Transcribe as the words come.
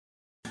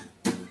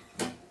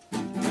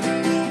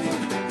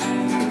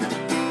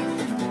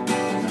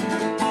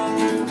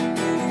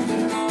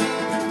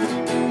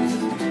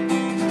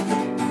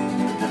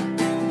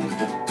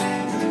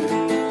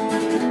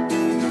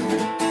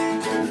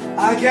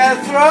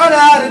get thrown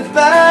out of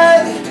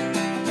bed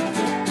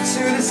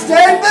to the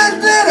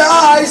statement that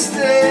I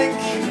stink,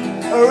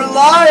 a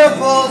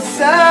reliable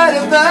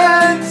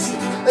sentiment,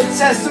 a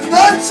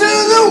testament to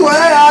the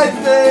way I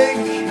think.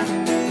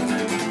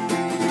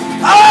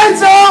 I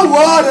don't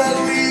wanna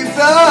leave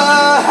the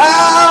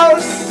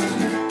house,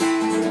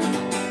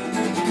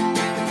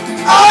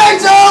 I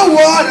don't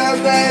wanna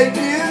make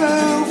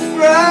new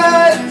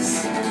friends,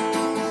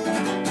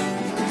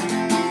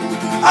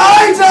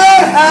 I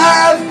don't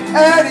have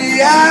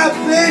any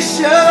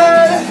ambition,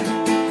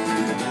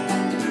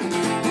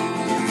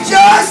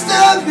 just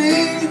a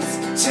means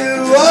to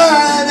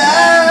an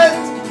end.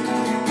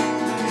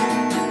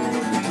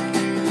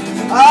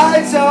 I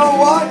don't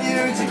want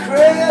you to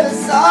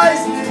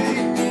criticize me,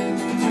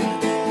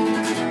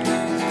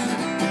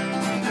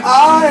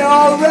 I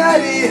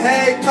already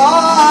hate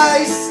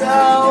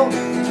myself.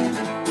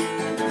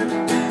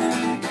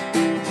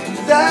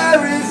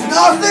 There is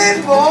nothing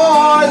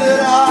more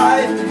that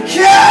I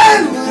can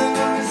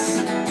lose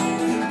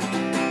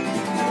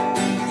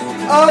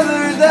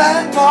other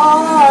than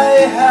my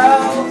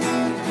health.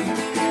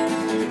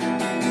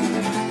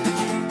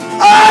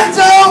 I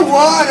don't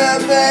wanna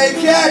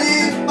make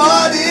any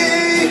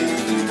money,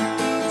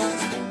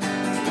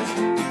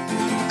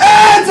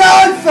 and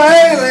I'm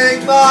failing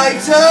my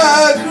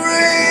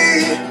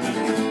degree.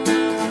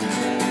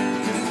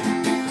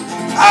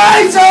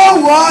 I don't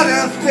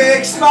wanna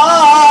fix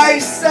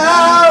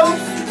myself,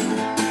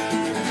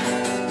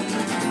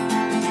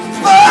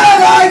 but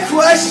I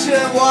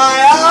question why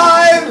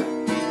I'm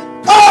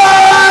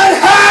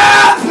unhappy.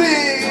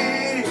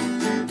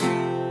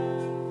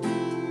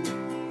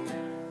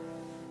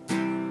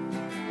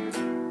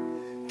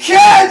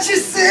 Can't you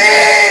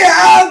see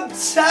I'm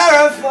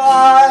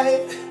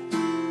terrified?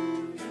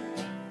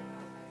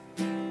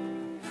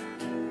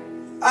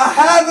 I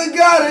haven't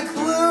got a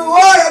clue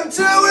what I'm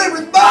doing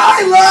with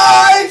my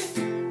life.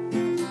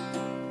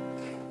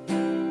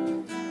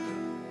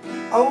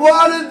 I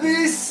wanna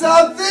be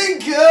something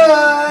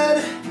good,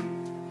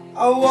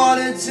 I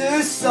wanna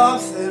do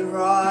something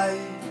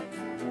right,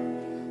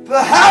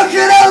 but how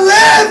can I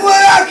live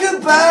when I can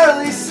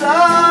barely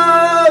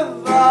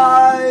survive?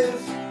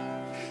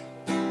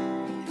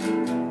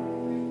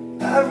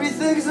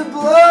 Everything's a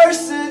blur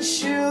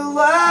since you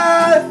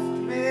left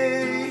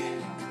me.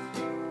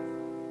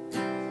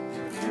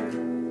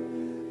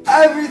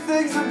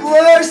 Everything's a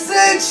blur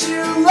since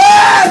you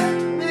left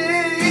me.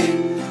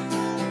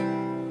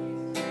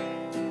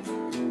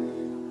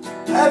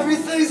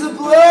 Everything's a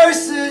blur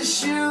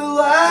since you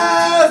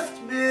left